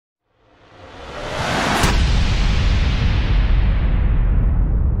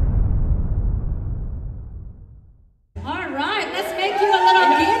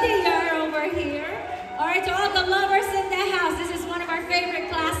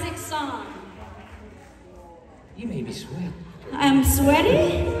You made me sweat. I'm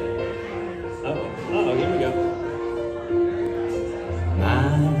sweaty? Oh, here we go.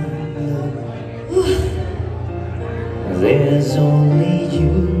 My love, there's only you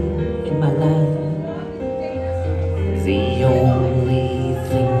in my life. The only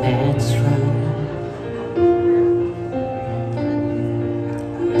thing that's right.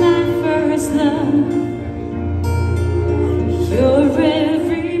 My first love. You're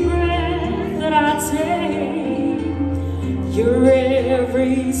every breath that I take. You're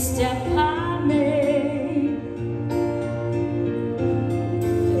every step I make.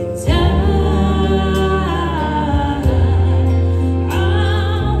 And I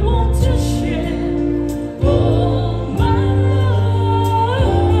want to share all my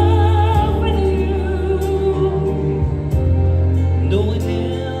love with you. No one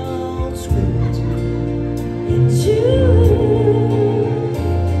else will do. And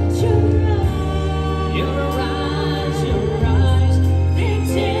your eyes, they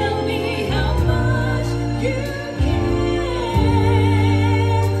tell me how much you care.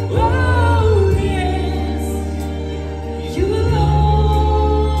 Oh yes, you will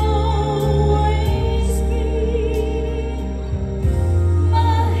always be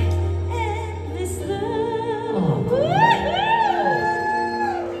my endless love.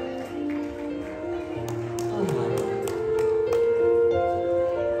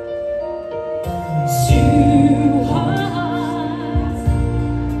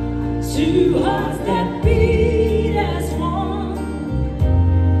 Two hearts that beat as one.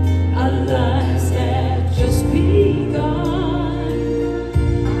 Our lives have just begun.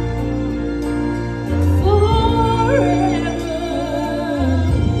 Forever,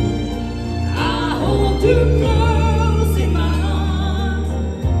 I hold you close in my arms.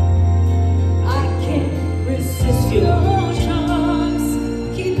 I can't resist your charms.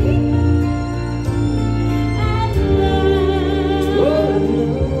 Keep me.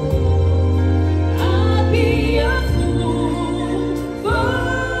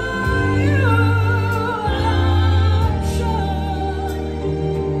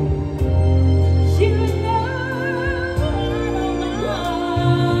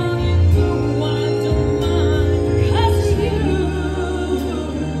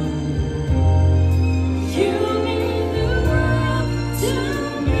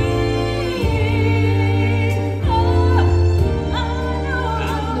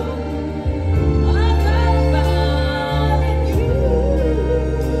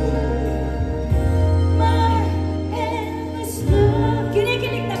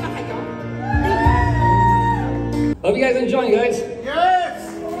 Hope you guys enjoying, guys. Yes!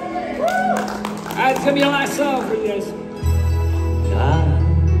 Alright, it's gonna be our last song for you guys. I'm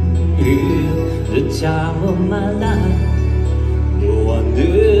in the time of my life. No, I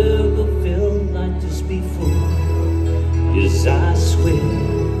never felt like this before. Yes, I swear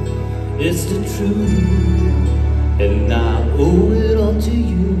it's the truth, and I owe it all to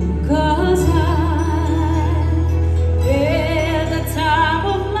you. 'Cause I had the time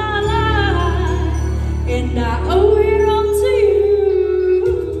of my life, and I owe it all to you.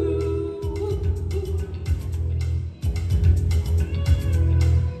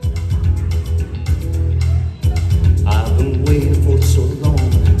 I've been waiting for so long.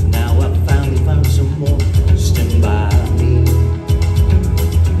 Now I finally found someone to stand by me.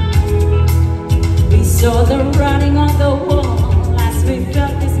 We saw the writing on the wall as we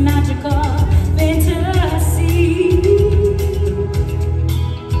felt this magical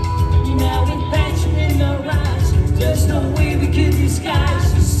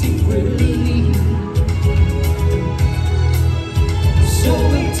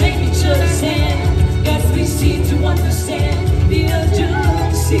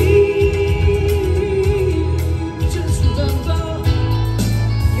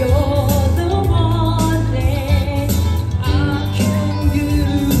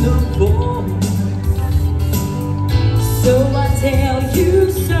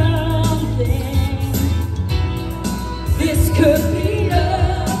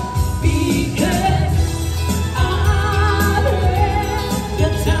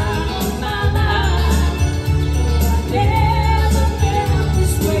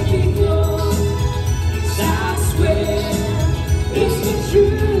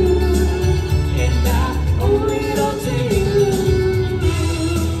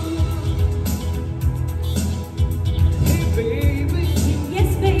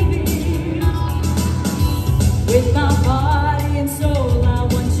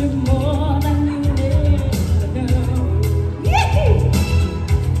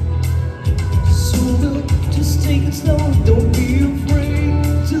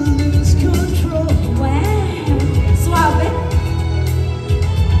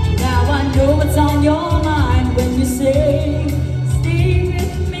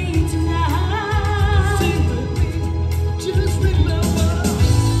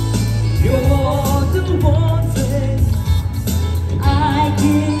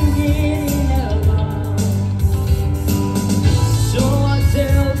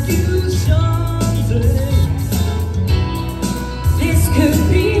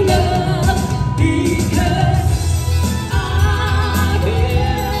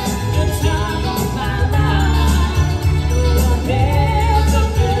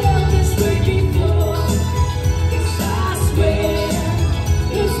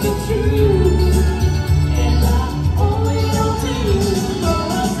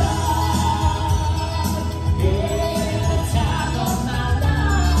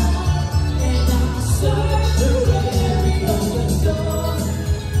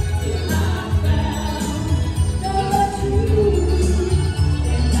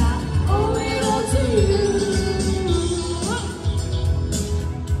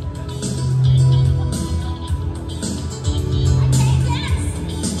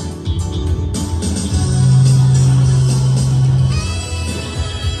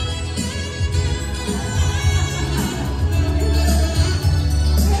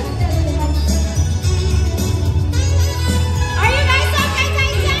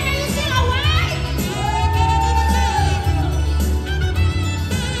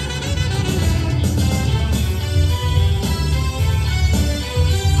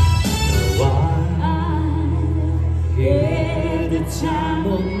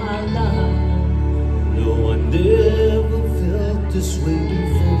my life. No, I never felt this way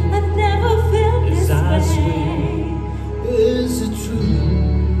before. I've never felt this way. I swear, is it true?